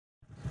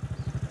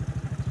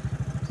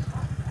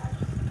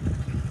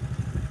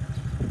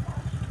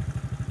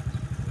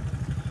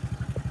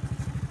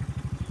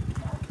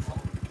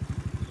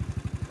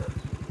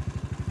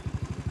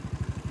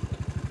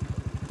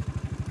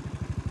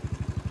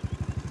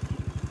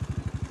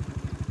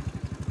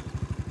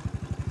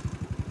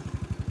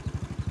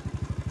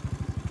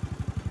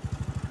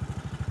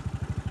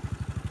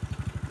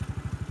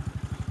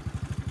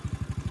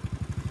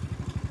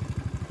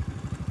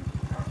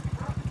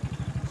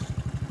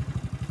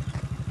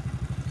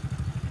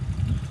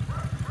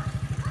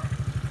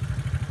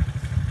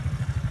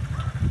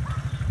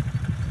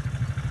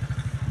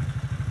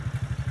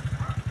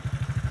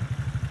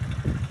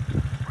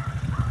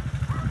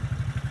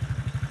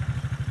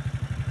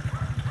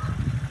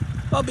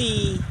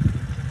Bobby.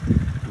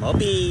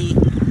 Bobby.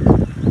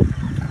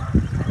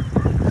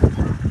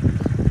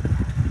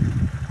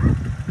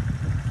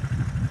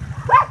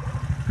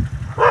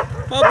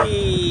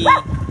 Bobby.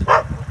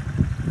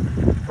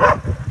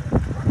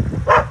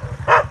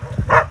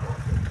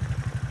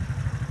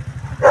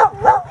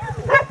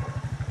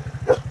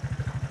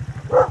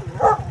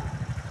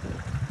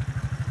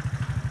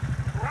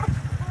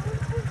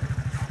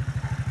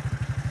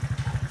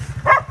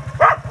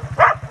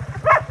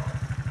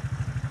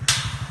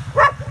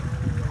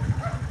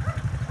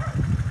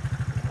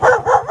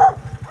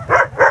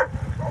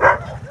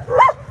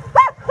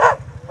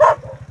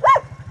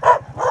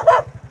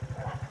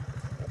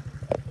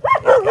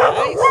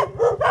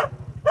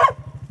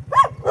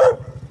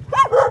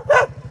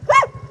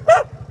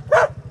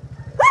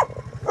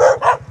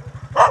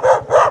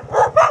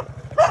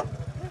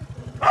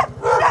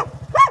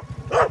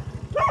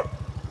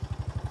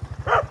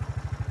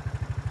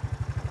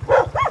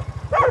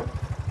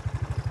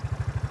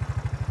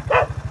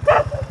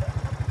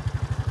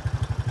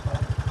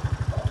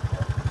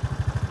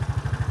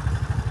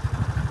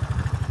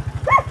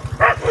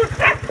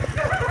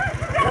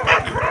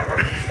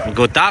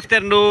 Good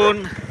afternoon.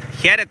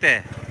 Χαίρετε.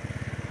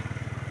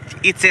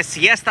 It's a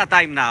siesta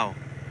time now.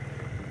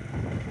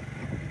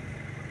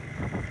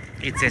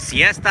 It's a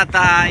siesta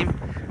time.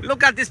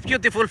 Look at these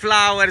beautiful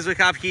flowers we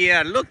have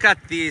here. Look at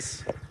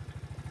this.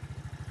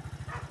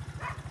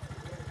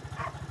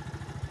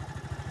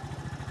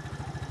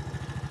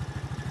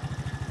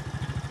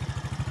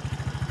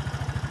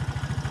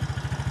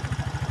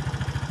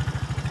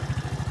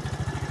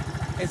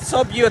 It's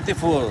so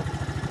beautiful.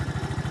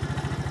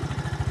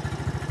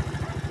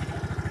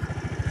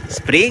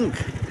 Spring.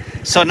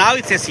 So now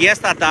it's a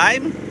siesta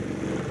time.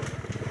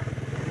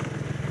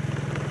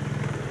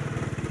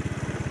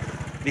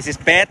 This is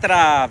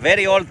Petra,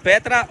 very old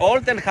Petra,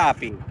 old and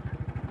happy.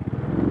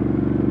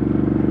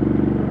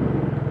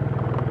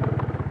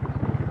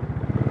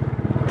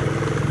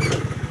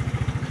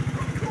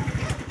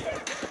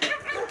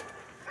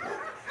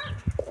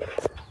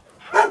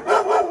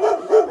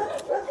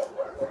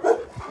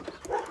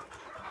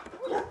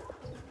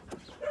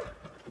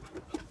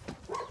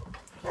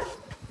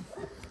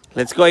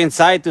 Let's go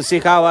inside to see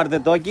how are the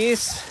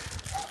doggies.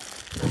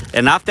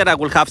 And after I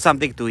will have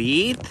something to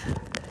eat.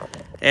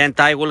 And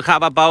I will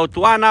have about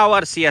 1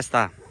 hour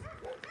siesta.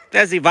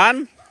 There's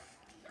Ivan.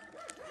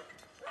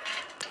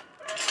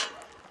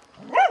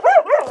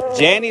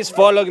 Jenny is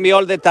following me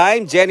all the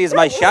time. Jenny is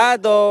my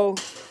shadow.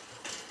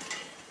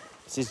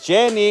 This is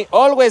Jenny,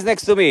 always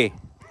next to me.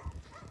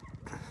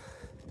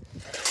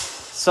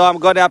 So I'm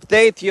going to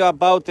update you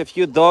about a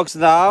few dogs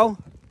now.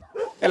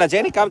 Ella,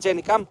 Jenny, come,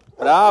 Jenny, come.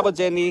 Bravo,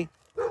 Jenny.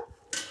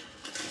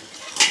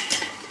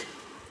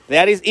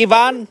 There is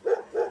Ivan.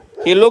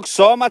 He looks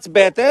so much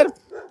better.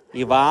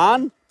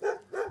 Ivan.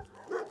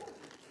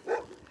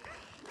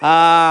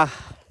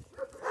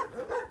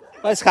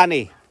 Where's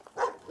Honey?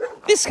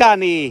 This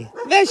Honey.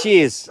 There she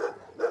is.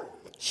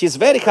 She's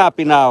very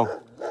happy now.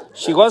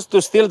 She wants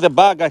to steal the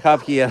bag I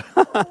have here.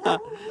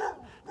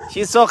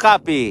 She's so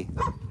happy.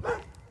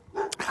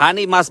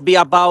 Honey must be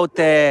about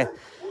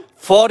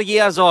 4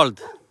 years old.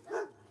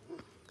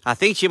 I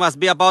think she must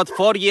be about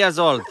 4 years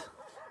old.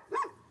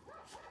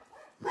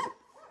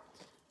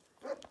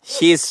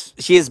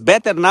 She's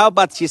better now,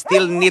 but she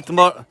still needs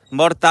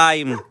more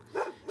time.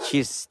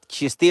 She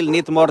still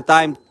needs more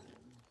time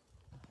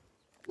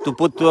to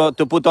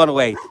put on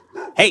weight.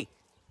 Hey,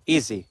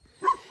 easy.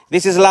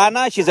 This is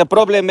Lana. She's a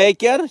problem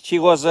maker. She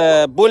was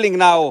bullying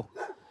now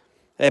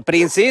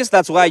Princess.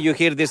 That's why you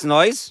hear this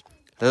noise.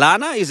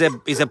 Lana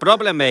is a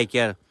problem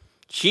maker.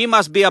 She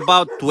must be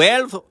about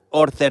 12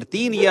 or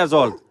 13 years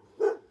old.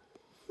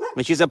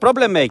 And she's a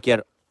problem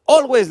maker.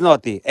 Always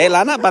naughty. Hey,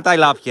 Lana, but I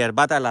love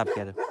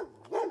her.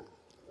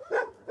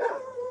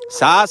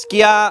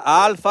 Saskia,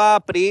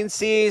 Alpha,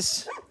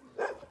 Princess,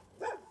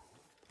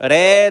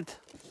 Red.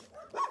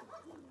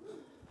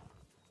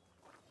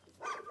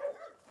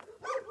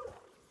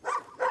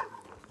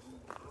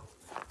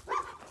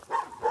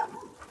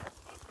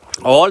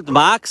 Old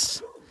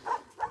Max.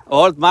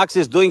 Old Max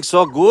is doing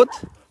so good.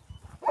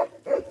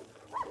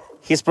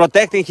 He's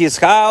protecting his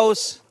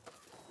house.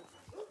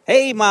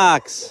 Hey,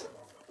 Max.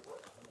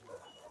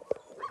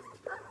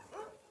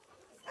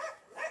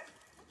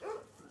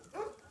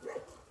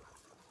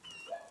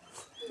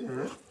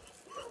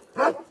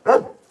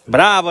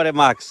 Bravo,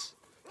 Max.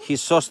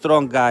 He's so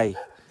strong, guy.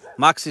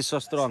 Max is so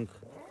strong.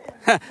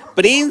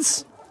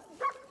 Prince.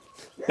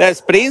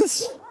 There's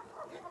Prince.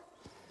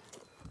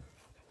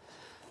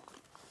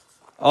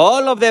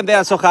 All of them, they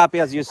are so happy,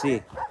 as you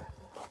see.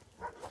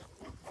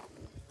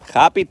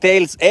 Happy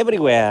tails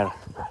everywhere.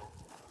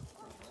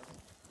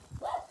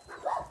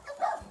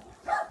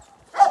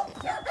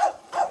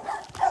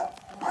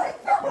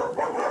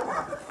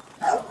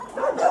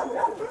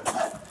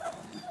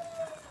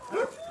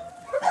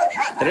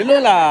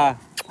 Trilula.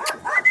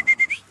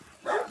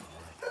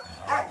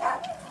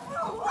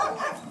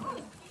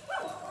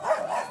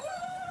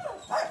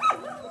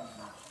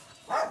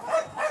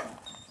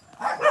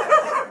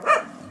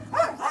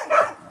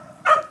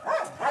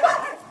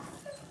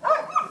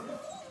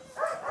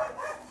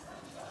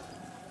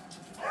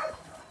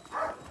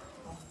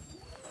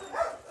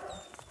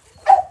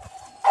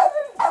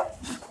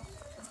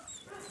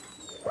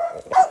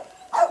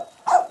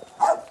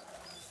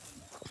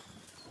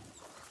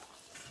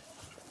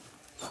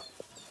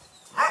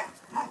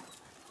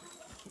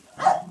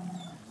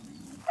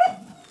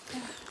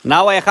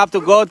 Now I have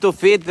to go to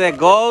feed the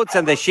goats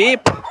and the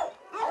sheep.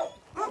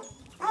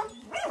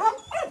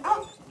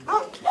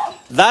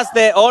 That's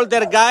the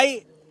older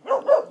guy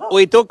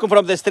we took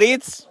from the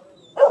streets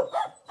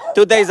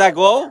 2 days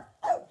ago.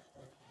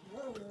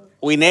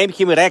 We named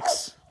him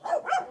Rex.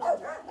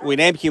 We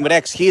named him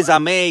Rex. He's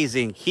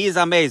amazing. He's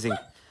amazing.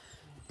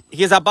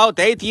 He's about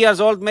 8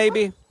 years old,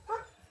 maybe.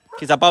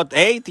 He's about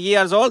 8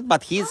 years old,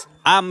 but he's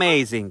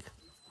amazing.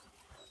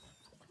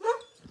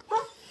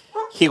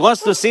 He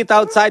wants to sit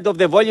outside of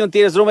the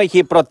volunteers' room and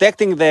he's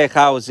protecting the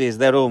houses,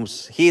 the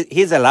rooms.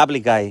 He's a lovely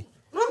guy.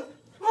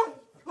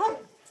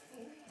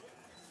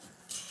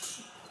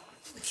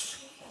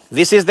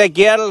 This is the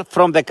girl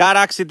from the car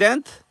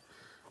accident.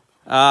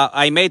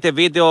 I made a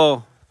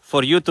video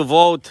for you to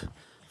vote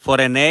for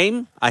a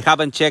name. I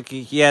haven't checked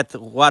yet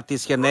what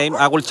is her name.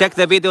 I will check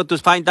the video to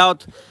find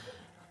out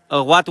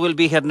what will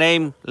be her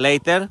name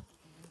later.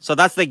 So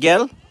that's the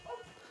girl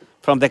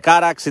from the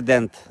car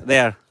accident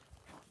there.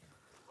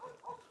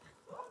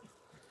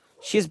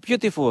 She's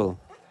beautiful.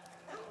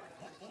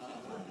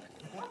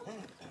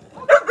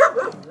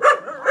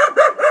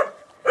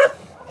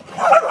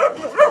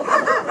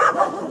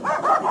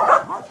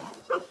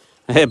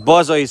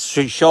 Bozo is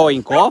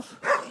showing off.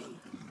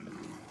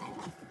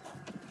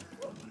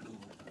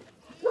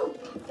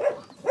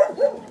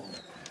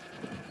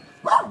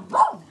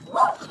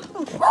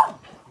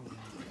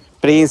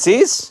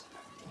 Princess.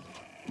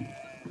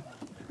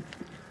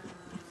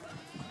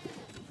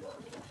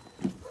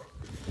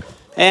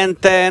 And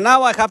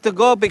now I have to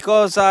go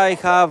because I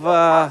have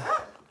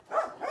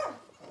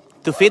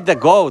to feed the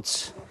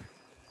goats.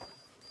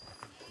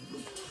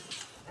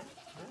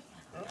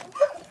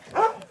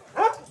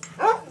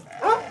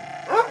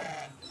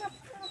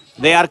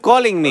 They are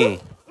calling me.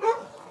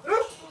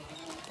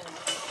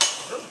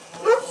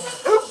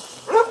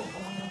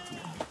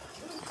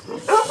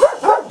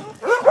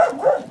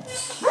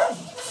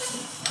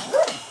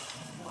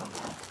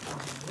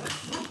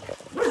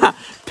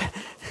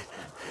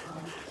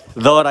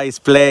 Dora is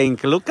playing.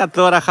 Look at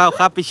Dora, how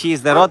happy she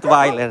is, the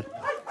Rottweiler.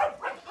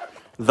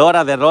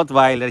 Dora, the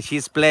Rottweiler,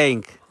 she's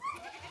playing.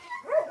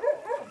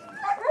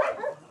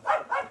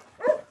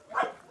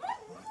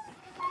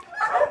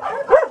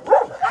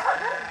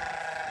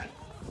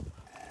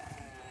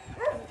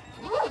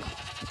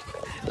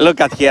 Look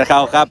at her,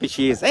 how happy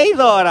she is. Hey,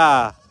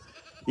 Dora!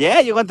 Yeah,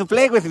 you want to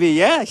play with me?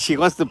 Yeah, she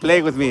wants to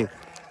play with me.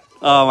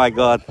 Oh, my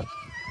God.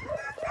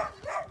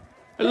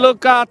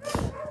 Look at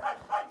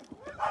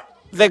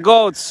the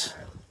goats.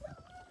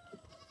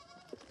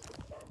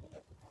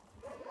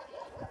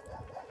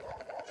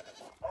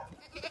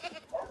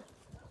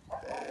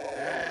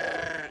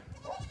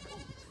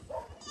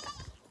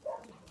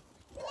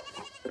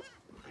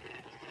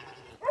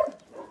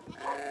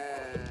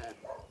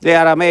 They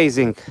are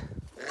amazing.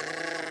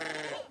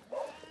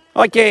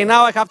 Okay,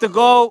 now I have to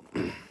go.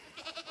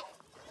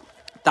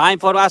 Time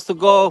for us to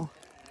go.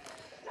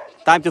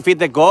 Time to feed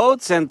the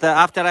goats, and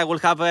after I will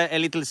have a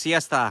little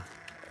siesta.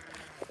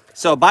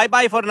 So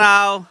bye-bye for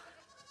now.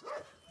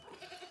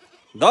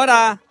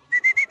 Dora.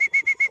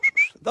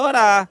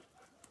 Dora.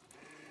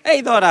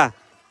 Hey, Dora.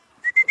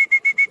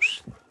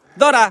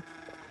 Dora.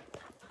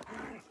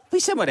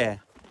 Puxa, more.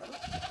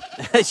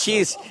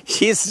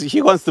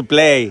 She wants to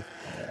play.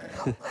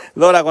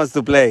 Dora wants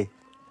to play.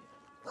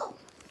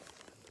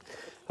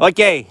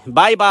 Okay,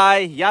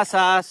 bye-bye.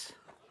 Yasas.